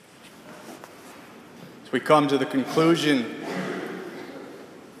We come to the conclusion,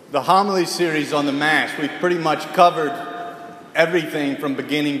 the homily series on the Mass. We've pretty much covered everything from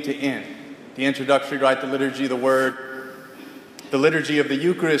beginning to end. The introductory rite, the liturgy of the Word, the liturgy of the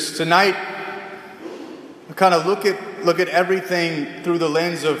Eucharist. Tonight, we kind of look at everything through the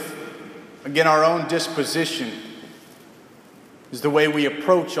lens of, again, our own disposition. Is the way we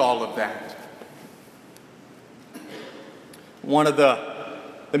approach all of that. One of the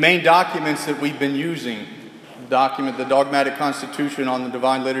main documents that we've been using, the Dogmatic Constitution on the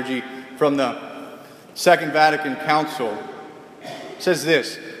Divine Liturgy from the Second Vatican Council, says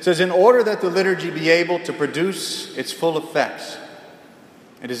this. It says, in order that the liturgy be able to produce its full effects,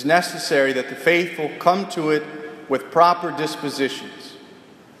 it is necessary that the faithful come to it with proper dispositions,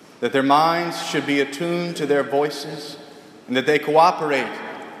 that their minds should be attuned to their voices, and that they cooperate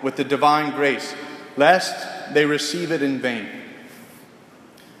with the divine grace, lest they receive it in vain.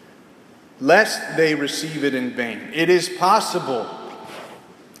 Lest they receive it in vain. It is possible,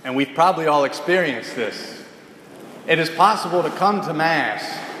 and we've probably all experienced this, it is possible to come to Mass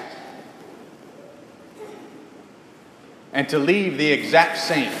and to leave the exact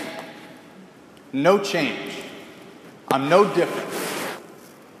same. No change. I'm no different.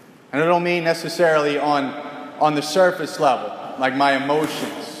 And I don't mean necessarily on the surface level, like my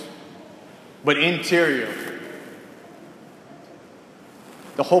emotions, but interior.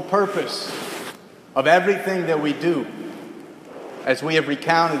 The whole purpose of everything that we do, as we have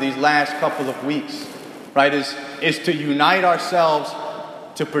recounted these last couple of weeks, right, is to unite ourselves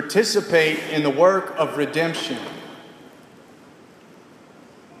to participate in the work of redemption.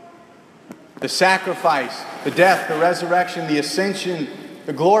 The sacrifice, the death, the resurrection, the ascension,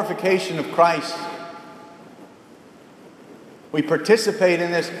 the glorification of Christ. We participate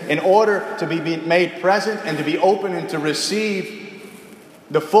in this in order to be made present and to be open and to receive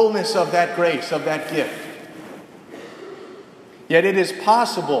the fullness of that grace, of that gift. Yet it is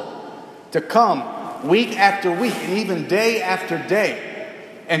possible to come week after week and even day after day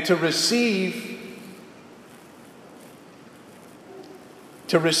and to receive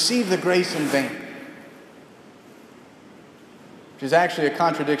the grace in vain. Which is actually a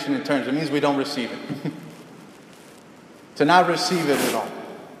contradiction in terms. It means we don't receive it. To not receive it at all.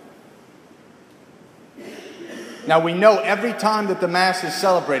 Now we know every time that the Mass is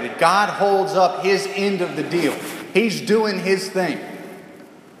celebrated, God holds up His end of the deal. He's doing His thing.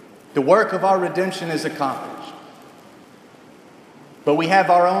 The work of our redemption is accomplished. But we have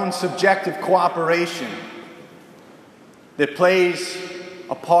our own subjective cooperation that plays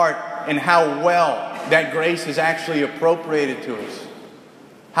a part in how well that grace is actually appropriated to us.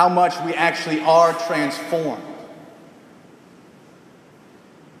 How much we actually are transformed.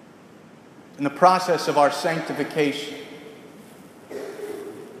 In the process of our sanctification.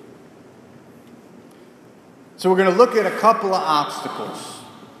 So we're going to look at a couple of obstacles,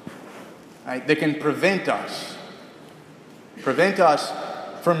 right, that can prevent us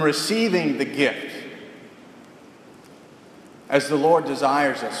from receiving the gift as the Lord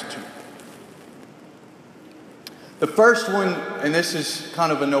desires us to. The first one, and this is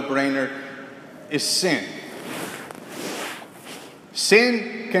kind of a no-brainer, is sin.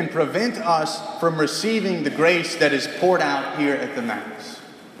 Sin can prevent us from receiving the grace that is poured out here at the Mass.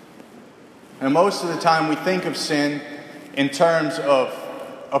 And most of the time we think of sin in terms of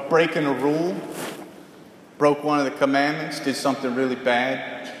breaking a rule, broke one of the commandments, did something really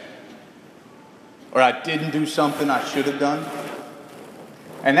bad, or I didn't do something I should have done.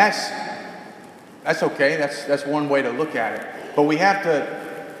 And that's okay. That's one way to look at it. But we have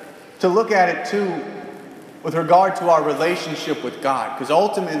to look at it too with regard to our relationship with God. Because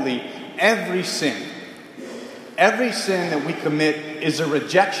ultimately, every sin that we commit is a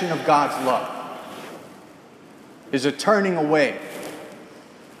rejection of God's love. Is a turning away.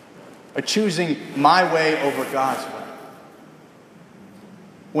 A choosing my way over God's way.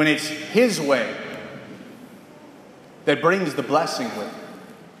 When it's His way that brings the blessing with it.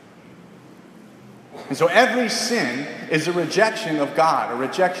 And so every sin is a rejection of God, a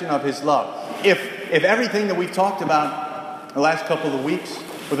rejection of His love. If everything that we've talked about the last couple of weeks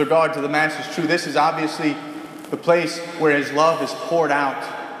with regard to the Mass is true, this is obviously the place where His love is poured out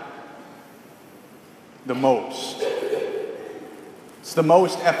the most. It's the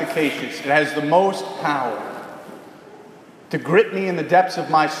most efficacious. It has the most power to grip me in the depths of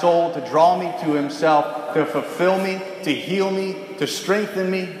my soul, to draw me to Himself, to fulfill me, to heal me, to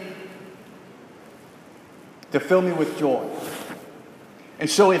strengthen me, to fill me with joy. And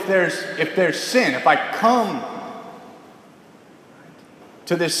so if there's sin, if I come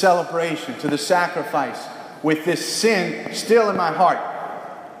to this celebration, to the sacrifice, with this sin still in my heart,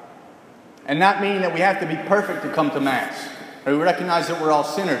 And not meaning that we have to be perfect to come to Mass. We recognize that we're all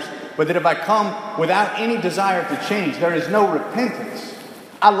sinners. But that if I come without any desire to change, there is no repentance.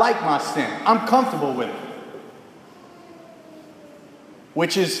 I like my sin. I'm comfortable with it.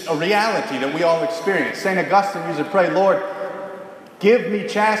 Which is a reality that we all experience. St. Augustine used to pray, Lord, give me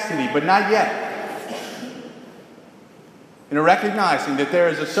chastity, but not yet. And recognizing that there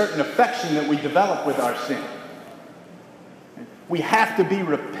is a certain affection that we develop with our sin. We have to be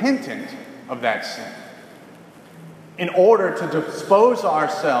repentant of that sin in order to dispose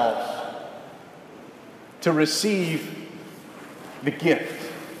ourselves to receive the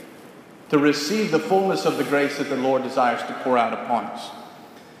gift, to receive the fullness of the grace that the Lord desires to pour out upon us.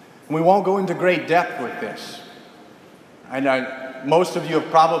 And we won't go into great depth with this. Most of you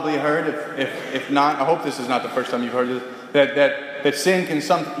have probably heard, if not, I hope this is not the first time you've heard this, that sin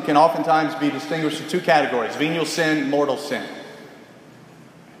can oftentimes be distinguished in two categories: venial sin, mortal sin.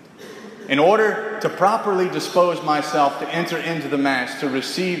 In order to properly dispose myself to enter into the Mass, to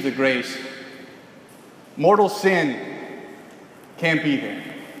receive the grace, mortal sin can't be there.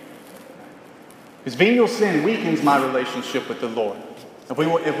 Because venial sin weakens my relationship with the Lord.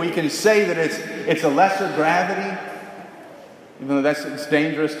 If we can say that it's a lesser gravity, even though it's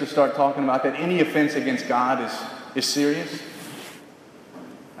dangerous to start talking about that, any offense against God is serious.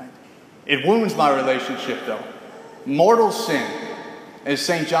 Right? It wounds my relationship, though. Mortal sin, as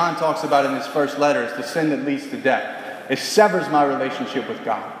St. John talks about in his first letter, is the sin that leads to death. It severs my relationship with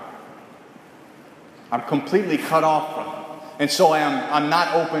God. I'm completely cut off from it. And so I'm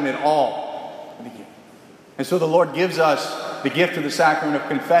not open at all. And so the Lord gives us the gift of the sacrament of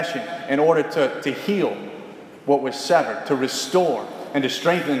confession in order to heal what was severed, to restore and to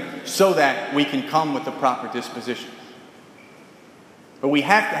strengthen so that we can come with the proper disposition. But we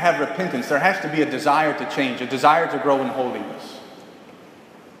have to have repentance. There has to be a desire to change, a desire to grow in holiness.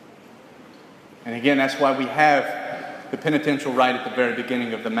 And again, that's why we have the penitential rite at the very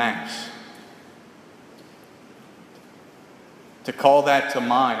beginning of the Mass. To call that to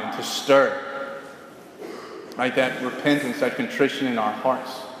mind and to stir, right, that repentance, that contrition in our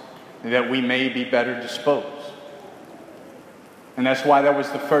hearts, that we may be better disposed. And that's why that was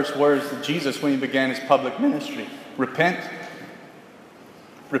the first words that Jesus, when he began his public ministry. Repent.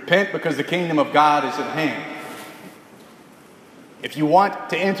 Repent, because the kingdom of God is at hand. If you want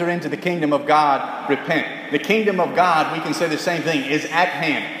to enter into the kingdom of God, repent. The kingdom of God, we can say the same thing, is at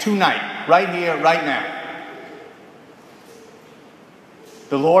hand, tonight, right here, right now.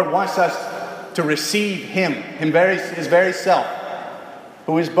 The Lord wants us to receive Him, His very self,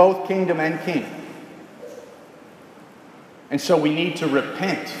 who is both kingdom and king. And so we need to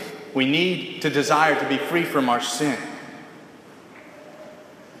repent. We need to desire to be free from our sin.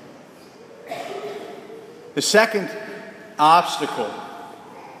 The second obstacle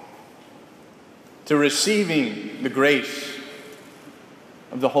to receiving the grace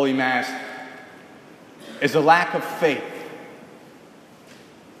of the Holy Mass is a lack of faith.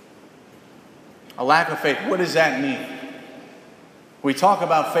 A lack of faith. What does that mean? We talk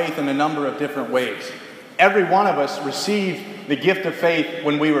about faith in a number of different ways. Every one of us received the gift of faith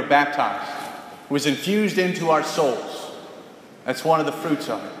when we were baptized. It was infused into our souls. That's one of the fruits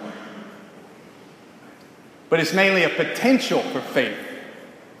of it. But it's mainly a potential for faith.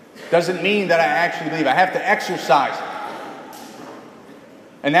 Doesn't mean that I actually believe. I have to exercise it.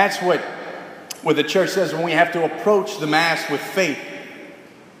 And that's what the church says when we have to approach the Mass with faith.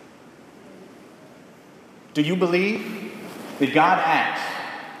 Do you believe that God acts?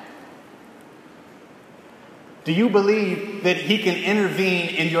 Do you believe that He can intervene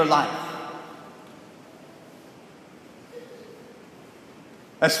in your life?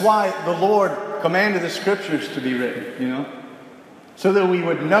 That's why the Lord commanded the Scriptures to be written, so that we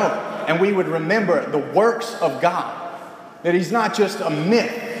would know and we would remember the works of God. That He's not just a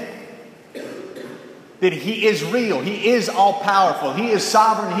myth. That He is real. He is all-powerful. He is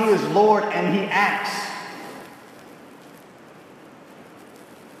sovereign. He is Lord, and He acts.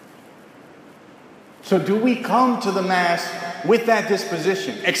 So do we come to the Mass with that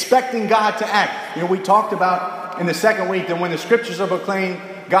disposition, expecting God to act? We talked about in the second week that when the Scriptures are proclaimed,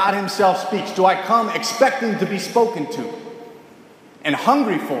 God Himself speaks. Do I come expecting to be spoken to and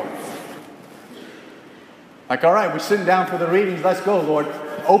hungry for it? Like, all right, we're sitting down for the readings. Let's go, Lord.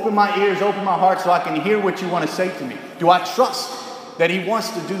 Open my ears, open my heart so I can hear what you want to say to me. Do I trust that He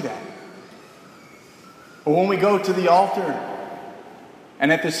wants to do that? Or when we go to the altar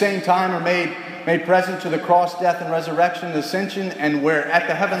and at the same time are made present to the cross, death, and resurrection, and ascension, and we're at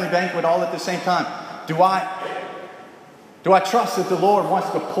the heavenly banquet all at the same time, do I trust that the Lord wants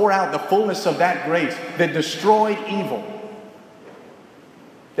to pour out the fullness of that grace that destroyed evil?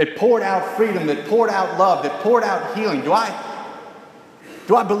 that poured out freedom, that poured out love, that poured out healing? Do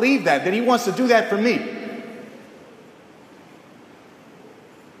I believe that He wants to do that for me?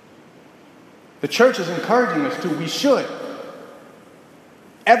 The church is encouraging us to. We should.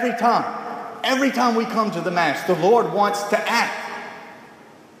 Every time we come to the Mass, the Lord wants to act.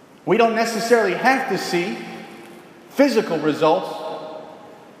 We don't necessarily have to see physical results,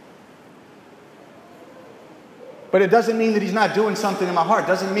 but it doesn't mean that He's not doing something in my heart. It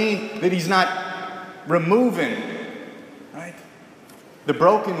doesn't mean that He's not removing, right, the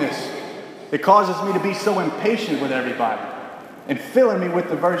brokenness that causes me to be so impatient with everybody and filling me with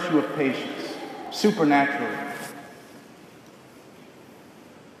the virtue of patience supernaturally.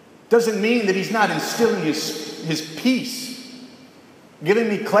 Doesn't mean that He's not instilling His peace, giving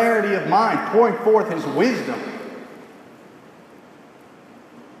me clarity of mind, pouring forth His wisdom.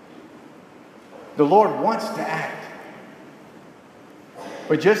 The Lord wants to act.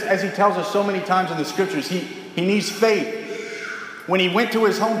 But just as He tells us so many times in the Scriptures, He needs faith. When He went to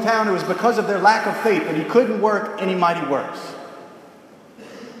His hometown, it was because of their lack of faith that He couldn't work any mighty works.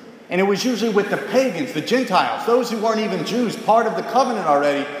 And it was usually with the pagans, the Gentiles, those who weren't even Jews, part of the covenant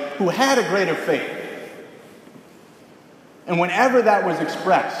already, who had a greater faith. And whenever that was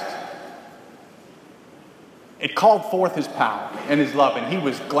expressed, it called forth His power and His love, and He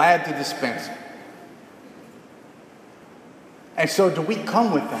was glad to dispense it. And so do we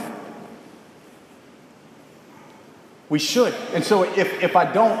come with that? We should. And so if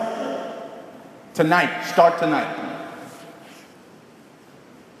I don't, start tonight.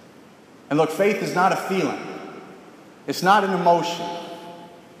 And look, faith is not a feeling. It's not an emotion.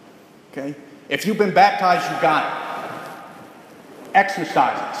 Okay? If you've been baptized, you got it.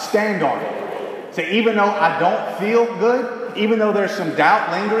 Exercise it. Stand on it. Say, even though I don't feel good, even though there's some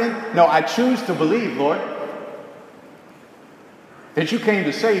doubt lingering, no, I choose to believe, Lord, that You came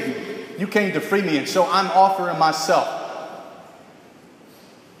to save me. You came to free me, and so I'm offering myself.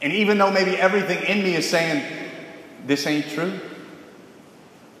 And even though maybe everything in me is saying, this ain't true,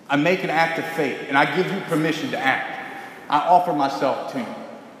 I make an act of faith, and I give You permission to act. I offer myself to You.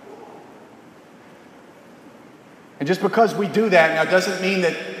 And just because we do that now doesn't mean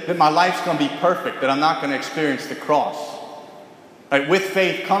that my life's going to be perfect, that I'm not going to experience the cross. Right? With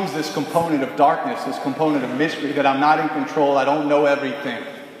faith comes this component of darkness, this component of mystery, that I'm not in control, I don't know everything.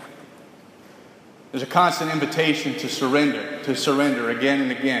 There's a constant invitation to surrender again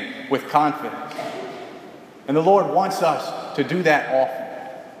and again with confidence. And the Lord wants us to do that often.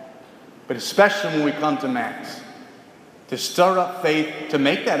 But especially when we come to Mass, to stir up faith, to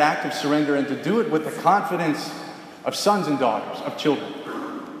make that act of surrender, and to do it with the confidence of sons and daughters, of children,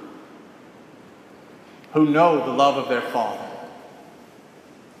 who know the love of their Father.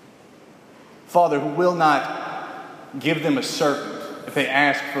 Father, who will not give them a serpent if they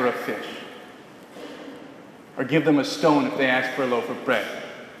ask for a fish, or give them a stone if they ask for a loaf of bread,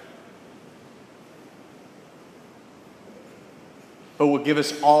 but will give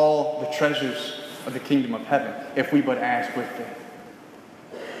us all the treasures of the kingdom of heaven if we but ask with faith.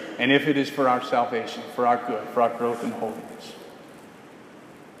 And if it is for our salvation, for our good, for our growth in holiness.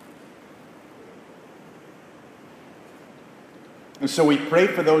 And so we pray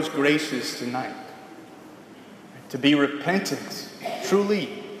for those graces tonight. To be repentant, truly,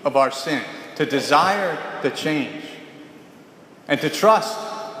 of our sin. To desire the change. And to trust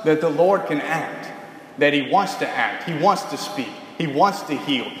that the Lord can act. That He wants to act. He wants to speak. He wants to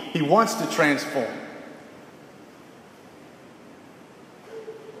heal. He wants to transform.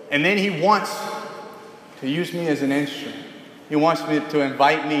 And then He wants to use me as an instrument. He wants me to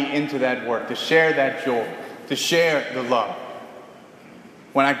invite me into that work, to share that joy, to share the love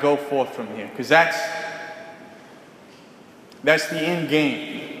when I go forth from here. Because that's the end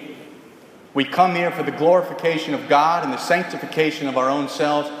game. We come here for the glorification of God and the sanctification of our own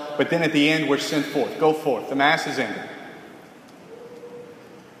selves, but then at the end we're sent forth. Go forth. The Mass is ended.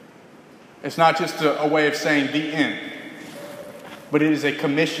 It's not just a way of saying the end, but it is a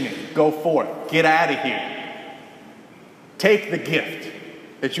commissioning. Go forth. Get out of here. Take the gift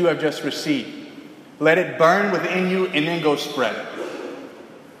that you have just received. Let it burn within you and then go spread it.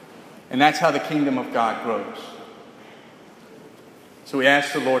 And that's how the kingdom of God grows. So we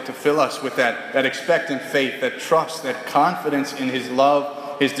ask the Lord to fill us with that expectant faith, that trust, that confidence in His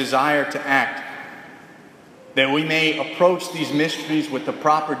love, His desire to act, that we may approach these mysteries with the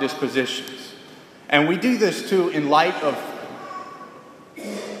proper dispositions. And we do this too in light of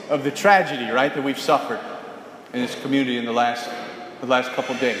the tragedy, right, that we've suffered in this community in the last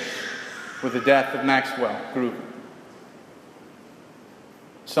couple days with the death of Maxwell Groover.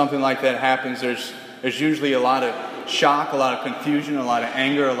 Something like that happens, there's usually a lot of shock, a lot of confusion, a lot of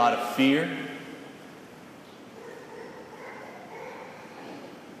anger, a lot of fear.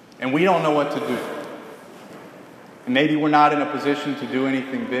 And we don't know what to do. And maybe we're not in a position to do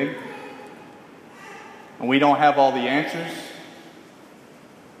anything big. And we don't have all the answers.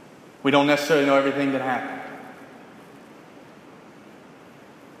 We don't necessarily know everything that happened.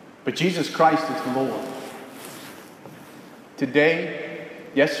 But Jesus Christ is the Lord. Today,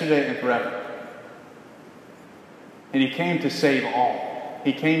 yesterday, and forever. And He came to save all.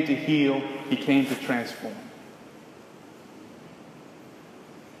 He came to heal. He came to transform.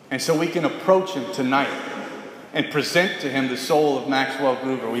 And so we can approach Him tonight and present to Him the soul of Maxwell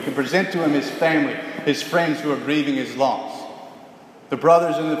Gruber. We can present to Him his family, his friends who are grieving his loss, the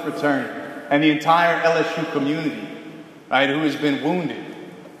brothers in the fraternity, and the entire LSU community, right, who has been wounded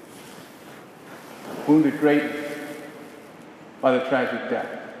greatly by the tragic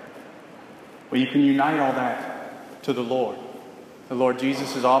death. But you can unite all that to the Lord. The Lord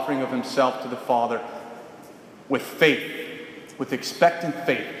Jesus is offering of Himself to the Father with faith, with expectant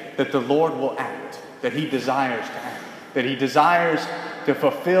faith that the Lord will act, that He desires to act, that He desires to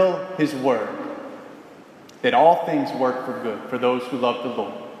fulfill His word, that all things work for good for those who love the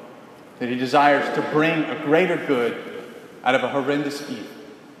Lord, that He desires to bring a greater good out of a horrendous evil.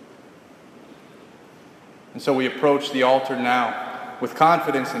 And so we approach the altar now with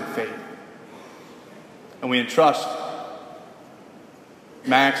confidence and faith. And we entrust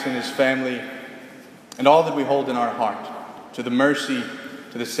Max and his family and all that we hold in our heart to the mercy,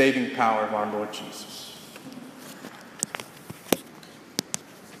 to the saving power of our Lord Jesus.